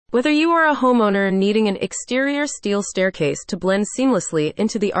Whether you are a homeowner needing an exterior steel staircase to blend seamlessly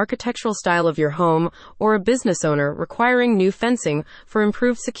into the architectural style of your home, or a business owner requiring new fencing for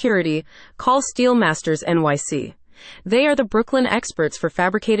improved security, call Steel Masters NYC. They are the Brooklyn experts for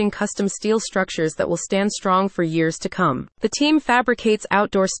fabricating custom steel structures that will stand strong for years to come. The team fabricates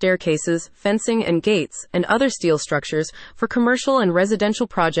outdoor staircases, fencing and gates, and other steel structures for commercial and residential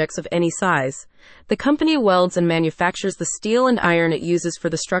projects of any size. The company welds and manufactures the steel and iron it uses for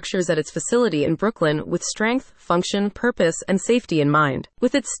the structures at its facility in Brooklyn with strength, function, purpose, and safety in mind.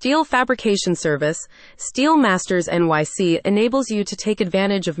 With its steel fabrication service, Steel Masters NYC enables you to take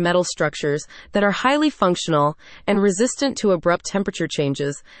advantage of metal structures that are highly functional and resistant to abrupt temperature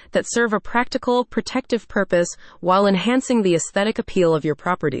changes that serve a practical, protective purpose while enhancing the aesthetic appeal of your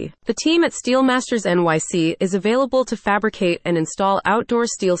property. The team at Steel Masters NYC is available to fabricate and install outdoor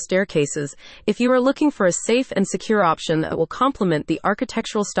steel staircases if you are looking for a safe and secure option that will complement the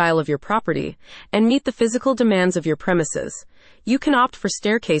architectural style of your property and meet the physical demands of your premises. You can opt for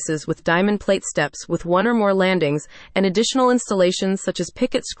staircases with diamond plate steps with one or more landings and additional installations such as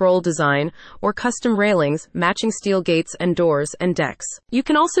picket scroll design or custom railings, matching steel gates and doors and decks. You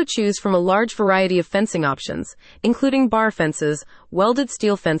can also choose from a large variety of fencing options, including bar fences, welded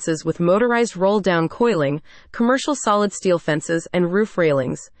steel fences with motorized roll-down coiling, commercial solid steel fences, and roof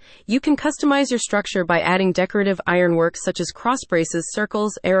railings. You can customize your structure by adding decorative ironwork such as cross braces,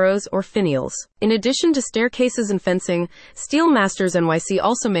 circles, arrows, or finials. In addition to staircases and fencing, Steel Masters NYC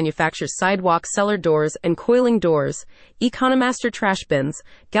also manufactures sidewalk cellar doors and coiling doors, Economaster trash bins,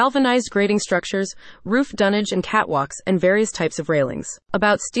 galvanized grading structures, roof dunnage and catwalks, and various types of railings.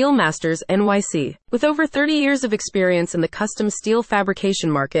 About Steel Masters NYC. With over 30 years of experience in the custom steel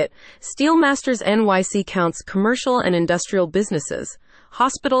fabrication market, Steel Masters NYC counts commercial and industrial businesses,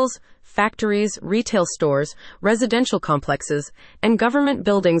 hospitals, factories, retail stores, residential complexes, and government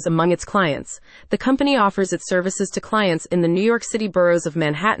buildings among its clients. The company offers its services to clients in the New York City boroughs of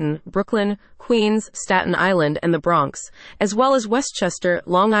Manhattan, Brooklyn, Queens, Staten Island, and the Bronx, as well as Westchester,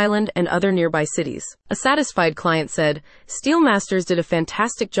 Long Island, and other nearby cities. A satisfied client said, "Steel Masters did a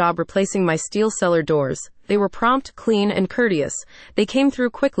fantastic job replacing my steel cellar doors. They were prompt, clean, and courteous. They came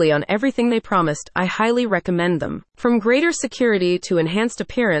through quickly on everything they promised. I highly recommend them." From greater security to enhanced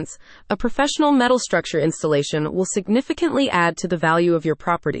appearance, a professional metal structure installation will significantly add to the value of your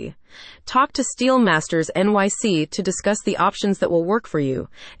property. Talk to Steel Masters NYC to discuss the options that will work for you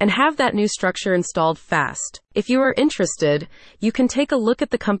and have that new structure installed fast. If you are interested, you can take a look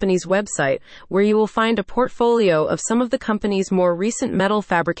at the company's website, where you will find a portfolio of some of the company's more recent metal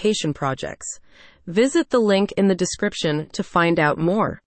fabrication projects. Visit the link in the description to find out more.